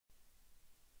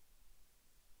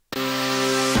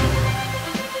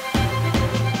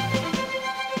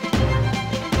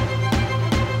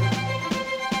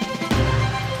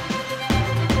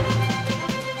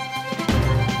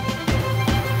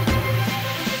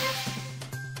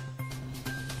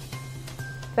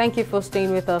Thank you for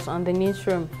staying with us on the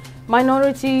newsroom.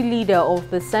 Minority Leader of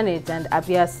the Senate and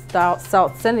Abia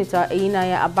South Senator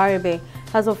Eyinaya Abaribe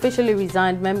has officially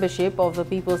resigned membership of the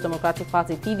People's Democratic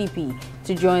Party (PDP)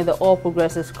 to join the All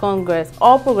Progressives Grand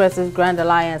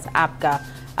Alliance (APGA).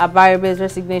 Abaribe's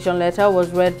resignation letter was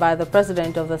read by the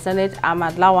President of the Senate,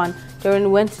 Ahmad Lawan,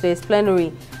 during Wednesday's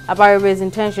plenary. Abaribe's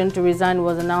intention to resign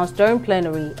was announced during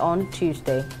plenary on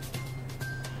Tuesday.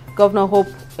 Governor Hope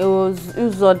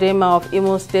Uzodinma of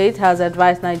Imo State has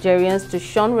advised Nigerians to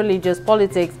shun religious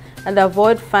politics and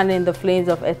avoid fanning the flames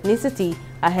of ethnicity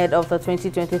ahead of the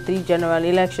 2023 general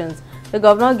elections. The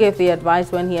governor gave the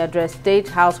advice when he addressed State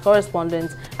House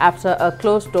correspondents after a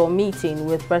closed-door meeting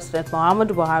with President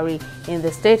Muhammadu Buhari in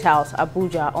the State House,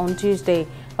 Abuja, on Tuesday.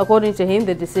 According to him,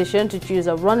 the decision to choose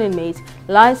a running mate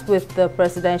lies with the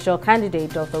presidential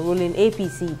candidate of the ruling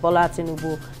APC, Bola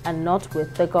Tinubu, and not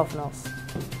with the governors.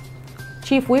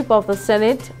 Chief Whip of the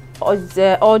Senate,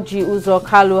 Orji Uzor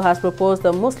Kalu, has proposed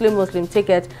the Muslim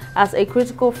ticket as a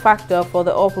critical factor for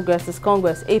the All Progressives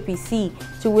Congress (APC)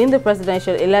 to win the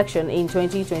presidential election in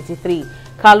 2023.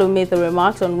 Kalu made the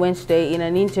remarks on Wednesday in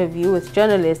an interview with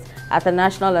journalists at the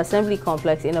National Assembly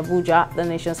Complex in Abuja, the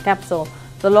nation's capital.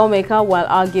 The lawmaker, while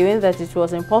arguing that it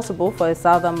was impossible for a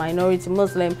southern minority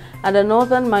Muslim and a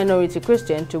northern minority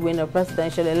Christian to win a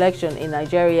presidential election in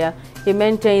Nigeria, he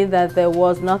maintained that there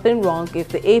was nothing wrong if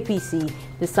the APC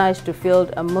decides to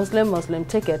field a Muslim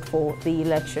ticket for the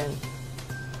election.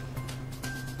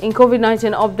 In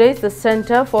COVID-19 updates, the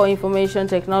Center for Information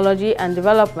Technology and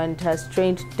Development has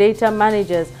trained data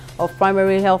managers of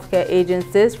primary healthcare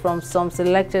agencies from some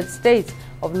selected states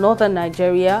of northern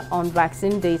Nigeria on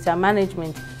vaccine data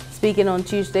management. Speaking on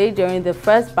Tuesday during the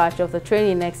first batch of the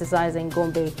training exercise in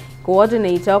Gombe,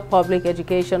 Coordinator Public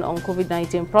Education on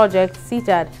COVID-19 Project,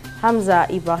 CTAD, Hamza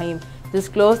Ibrahim,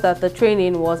 disclosed that the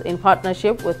training was in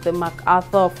partnership with the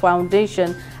MacArthur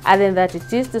Foundation, adding that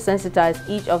it is to sensitize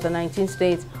each of the 19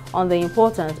 states on the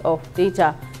importance of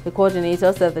data. The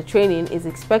coordinator said the training is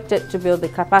expected to build the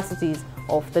capacities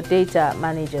of the data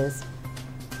managers.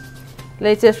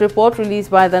 Latest report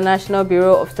released by the National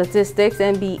Bureau of Statistics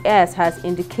 (NBS) has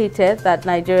indicated that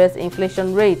Nigeria's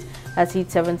inflation rate has hit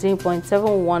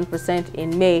 17.71%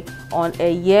 in May on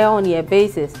a year-on-year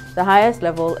basis, the highest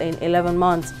level in 11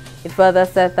 months. It further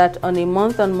said that on a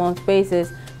month-on-month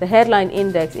basis, the headline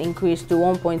index increased to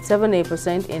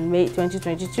 1.78% in May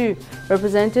 2022,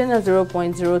 representing a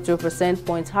 0.02%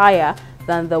 points higher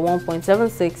than the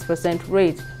 1.76%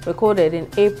 rate recorded in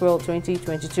April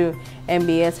 2022.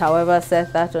 NBS, however,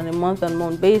 said that on a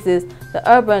month-on-month basis, the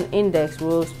urban index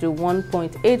rose to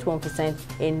 1.81%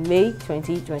 in May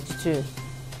 2022.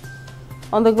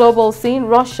 On the global scene,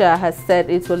 Russia has said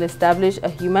it will establish a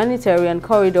humanitarian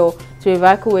corridor to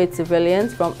evacuate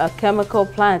civilians from a chemical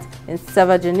plant in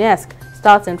Severodonetsk,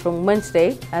 starting from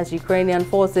Wednesday, as Ukrainian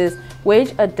forces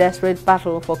wage a desperate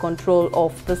battle for control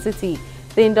of the city.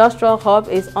 The industrial hub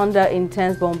is under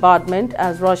intense bombardment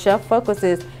as Russia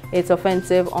focuses its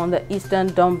offensive on the eastern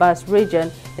Donbas region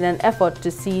in an effort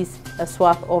to seize a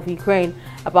swath of Ukraine.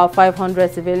 About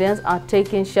 500 civilians are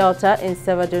taking shelter in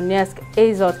Severodonetsk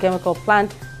Azot chemical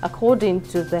plant, according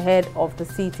to the head of the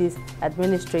city's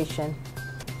administration.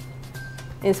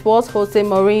 In sports, Jose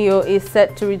Mourinho is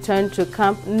set to return to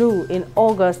Camp Nou in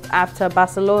August after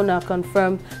Barcelona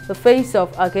confirmed the face-off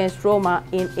against Roma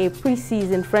in a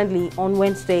pre-season friendly on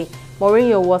Wednesday.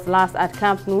 Mourinho was last at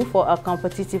Camp Nou for a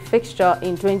competitive fixture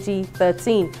in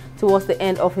 2013 towards the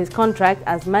end of his contract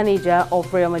as manager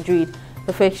of Real Madrid.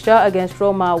 The fixture against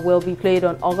Roma will be played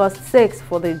on August 6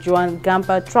 for the Joan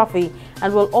Gamper Trophy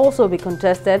and will also be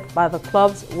contested by the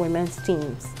club's women's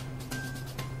teams.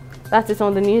 That's it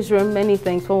on the newsroom. Many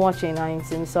thanks for watching. I am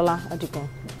Simisola Adigun.